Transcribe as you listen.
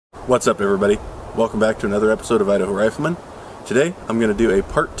What's up, everybody? Welcome back to another episode of Idaho Rifleman. Today I'm going to do a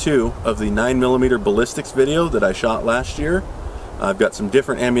part 2 of the 9mm Ballistics video that I shot last year. I've got some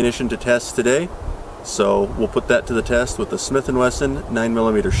different ammunition to test today, so we'll put that to the test with the Smith & Wesson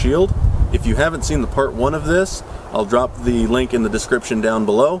 9mm Shield. If you haven't seen the part 1 of this, I'll drop the link in the description down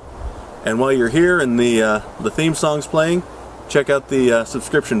below. And while you're here and the theme song's playing, check out the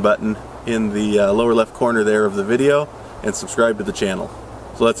subscription button in the lower left corner there of the video and subscribe to the channel.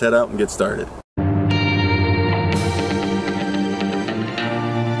 So let's head out and get started.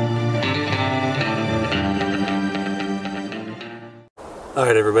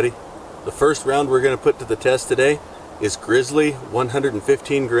 Alright everybody, the first round we're going to put to the test today is Grizzly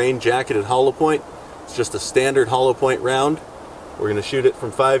 115 grain jacketed hollow point. It's just a standard hollow point round. We're going to shoot it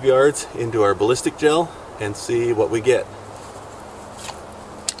from 5 yards into our ballistic gel and see what we get.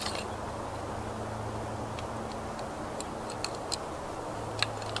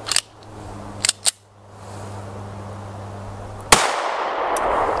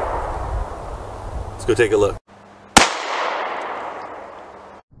 Let's go take a look.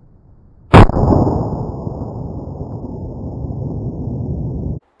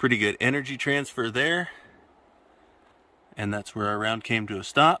 Pretty good energy transfer there. And that's where our round came to a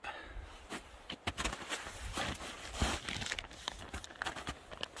stop.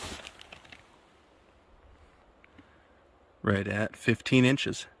 Right at 15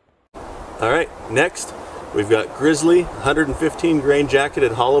 inches. Alright, next we've got Grizzly 115 grain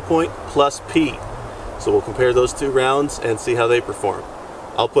jacketed hollow point plus P. So we'll compare those two rounds and see how they perform.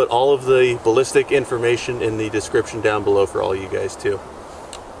 I'll put all of the ballistic information in the description down below for all you guys too.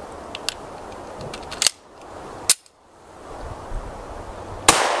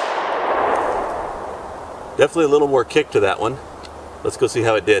 Definitely a little more kick to that one. Let's go see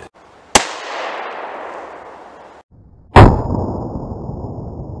how it did.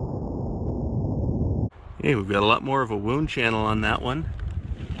 Okay, we've got a lot more of a wound channel on that one,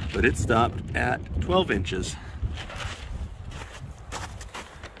 but it stopped at 12 inches.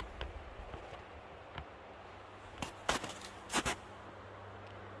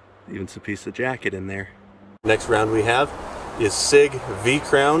 Even some piece of jacket in there. Next round we have is Sig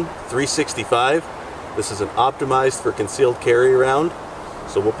V-Crown 365. This is an optimized for concealed carry round,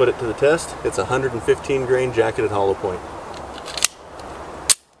 so we'll put it to the test. It's a 115 grain jacketed hollow point.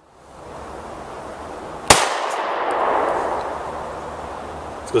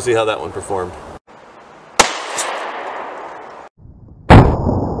 Let's go see how that one performed.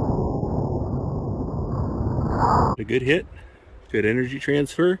 A good hit, good energy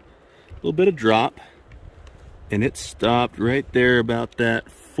transfer, a little bit of drop, and it stopped right there about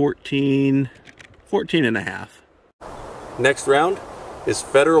that 14 and a half. Next round is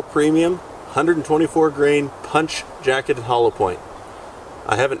Federal Premium 124 grain punch jacketed hollow point.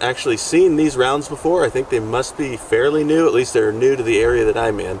 I haven't actually seen these rounds before. I think they must be fairly new, at least they're new to the area that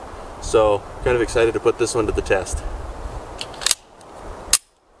I'm in. So kind of excited to put this one to the test.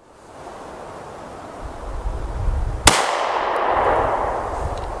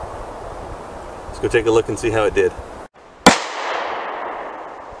 Let's go take a look and see how it did.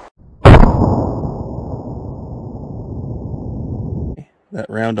 That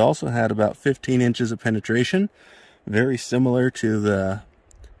round also had about 15 inches of penetration, very similar to the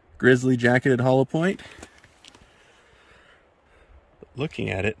Grizzly jacketed hollow point. Looking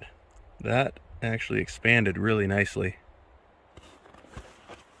at it, that actually expanded really nicely.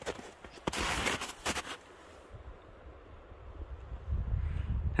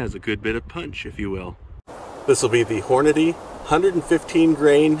 Has a good bit of punch, if you will. This will be the Hornady 115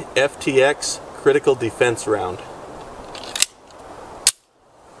 grain FTX critical defense round.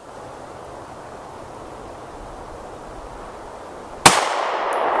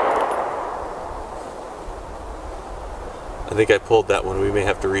 I think I pulled that one. We may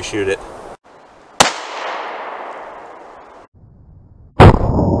have to reshoot it.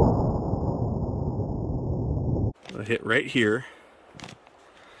 I'll hit right here.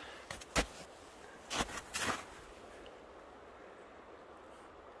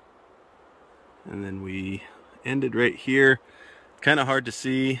 And then we ended right here. Kind of hard to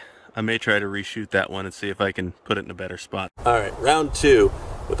see. I may try to reshoot that one and see if I can put it in a better spot. Alright, round 2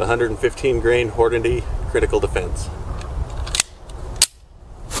 with 115 grain Hornady critical defense.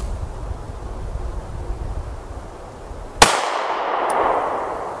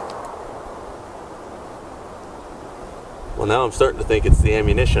 Well, now I'm starting to think it's the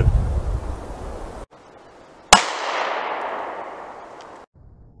ammunition.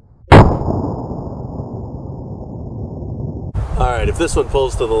 Alright, if this one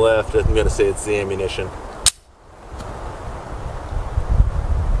pulls to the left, I'm going to say it's the ammunition.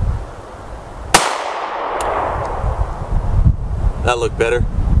 That looked better.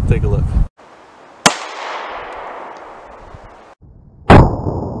 Take a look.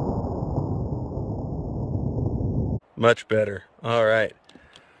 Much better. All right.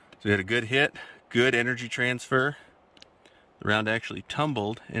 So we had a good hit, good energy transfer. The round actually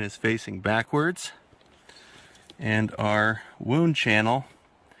tumbled and is facing backwards. And our wound channel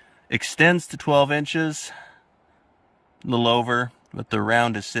extends to 12 inches, a little over, but the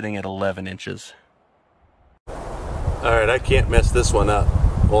round is sitting at 11 inches. All right, I can't mess this one up.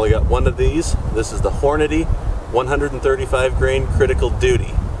 I've only got one of these. This is the Hornady 135 grain critical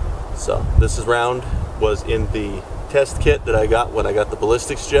duty. So this round was in the test kit that I got when I got the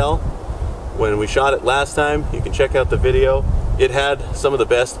ballistics gel. When we shot it last time, you can check out the video. It had some of the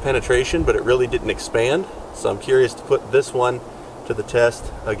best penetration, but it really didn't expand. So I'm curious to put this one to the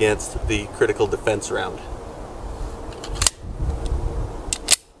test against the critical defense round.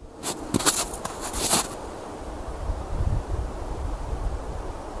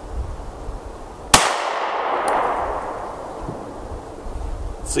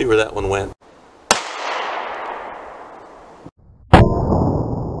 Let's see where that one went.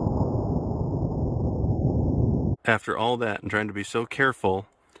 After all that and trying to be so careful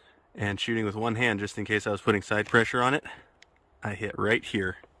and shooting with one hand just in case I was putting side pressure on it, I hit right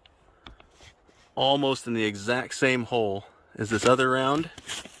here. Almost in the exact same hole as this other round.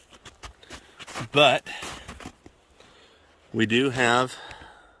 But we do have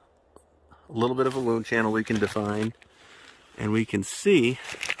a little bit of a wound channel we can define, and we can see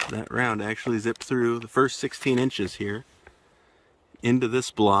that round actually zipped through the first 16 inches here into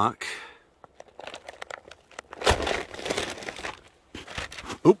this block.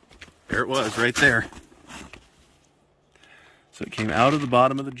 Oop, there it was right there. So it came out of the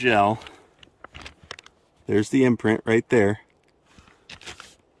bottom of the gel. There's the imprint right there.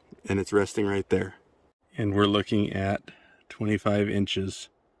 And it's resting right there. And we're looking at 25 inches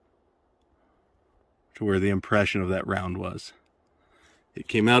to where the impression of that round was. It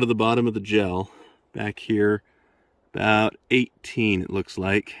came out of the bottom of the gel back here about 18, it looks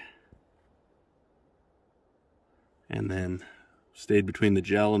like. And then stayed between the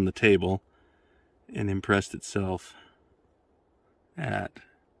gel and the table and impressed itself at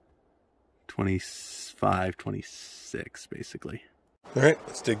 25, 26 basically. All right,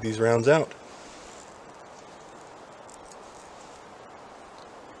 let's dig these rounds out.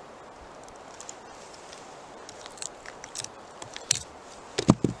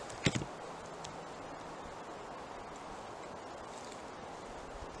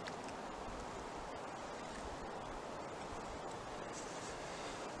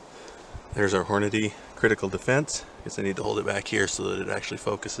 There's our Hornady critical defense. I guess I need to hold it back here so that it actually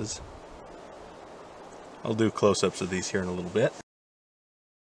focuses. I'll do close-ups of these here in a little bit.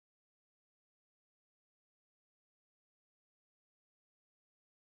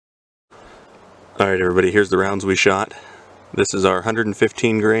 Alright everybody, here's the rounds we shot. This is our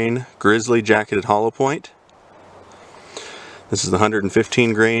 115 grain Grizzly jacketed hollow point. This is the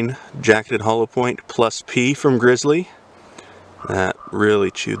 115 grain jacketed hollow point plus P from Grizzly. That really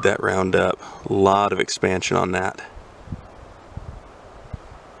chewed that round up. A lot of expansion on that.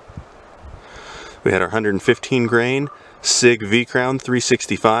 We had our 115 grain Sig V-Crown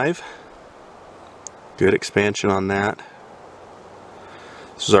 365. Good expansion on that.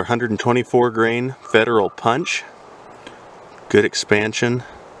 This is our 124 grain Federal Punch. Good expansion.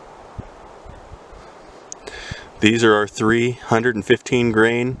 These are our 315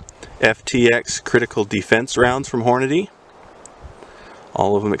 grain FTX critical defense rounds from Hornady.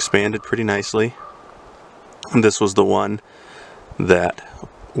 All of them expanded pretty nicely. And this was the one that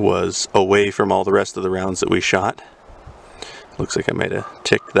was away from all the rest of the rounds that we shot. Looks like I might have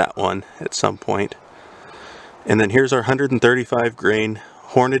ticked that one at some point. And then here's our 135 grain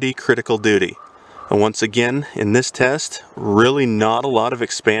Hornady critical duty. And once again, in this test, really not a lot of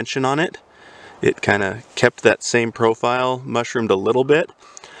expansion on it. It kind of kept that same profile, mushroomed a little bit,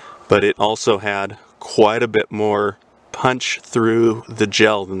 but it also had quite a bit more punch through the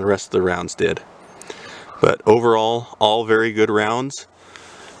gel than the rest of the rounds did. But overall, all very good rounds.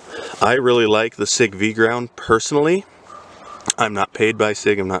 I really like the Sig V-Crown personally. I'm not paid by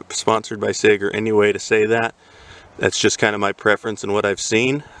Sig, I'm not sponsored by Sig or any way to say that. That's just kind of my preference and what I've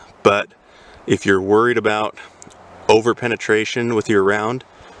seen. But if you're worried about over penetration with your round,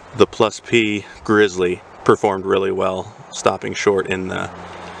 the Plus P Grizzly performed really well, stopping short in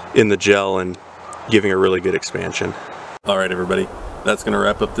the gel and giving a really good expansion. Alright everybody, that's going to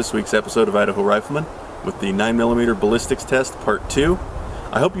wrap up this week's episode of Idaho Rifleman with the 9mm Ballistics test part 2.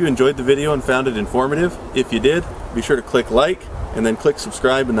 I hope you enjoyed the video and found it informative. If you did, be sure to click like and then click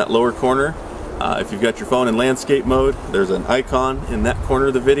subscribe in that lower corner If you've got your phone in landscape mode, there's an icon in that corner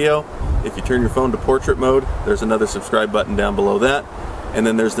of the video. If you turn your phone to portrait mode, there's another subscribe button down below that. And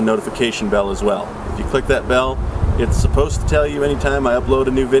then there's the notification bell as well. If you click that bell, it's supposed to tell you anytime I upload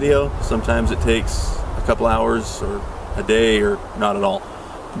a new video. Sometimes it takes a couple hours or a day or not at all.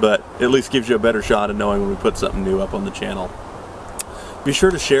 But at least gives you a better shot of knowing when we put something new up on the channel. Be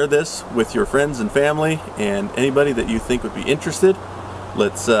sure to share this with your friends and family and anybody that you think would be interested.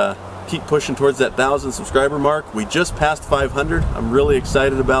 Let's keep pushing towards that 1,000 subscriber mark. We just passed 500. I'm really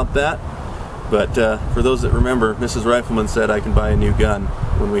excited about that. But for those that remember, Mrs. Rifleman said I can buy a new gun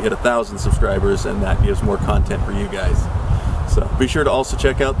when we hit 1,000 subscribers, and that gives more content for you guys. So be sure to also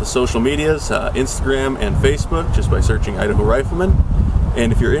check out the social medias, Instagram and Facebook, just by searching Idaho Rifleman.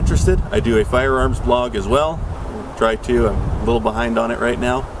 And if you're interested, I do a firearms blog as well. Try to. I'm a little behind on it right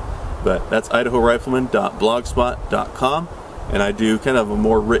now. But that's idahorifleman.blogspot.com. And I do kind of a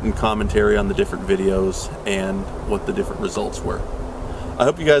more written commentary on the different videos and what the different results were. I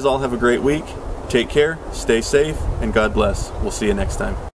hope you guys all have a great week. Take care, stay safe, and God bless. We'll see you next time.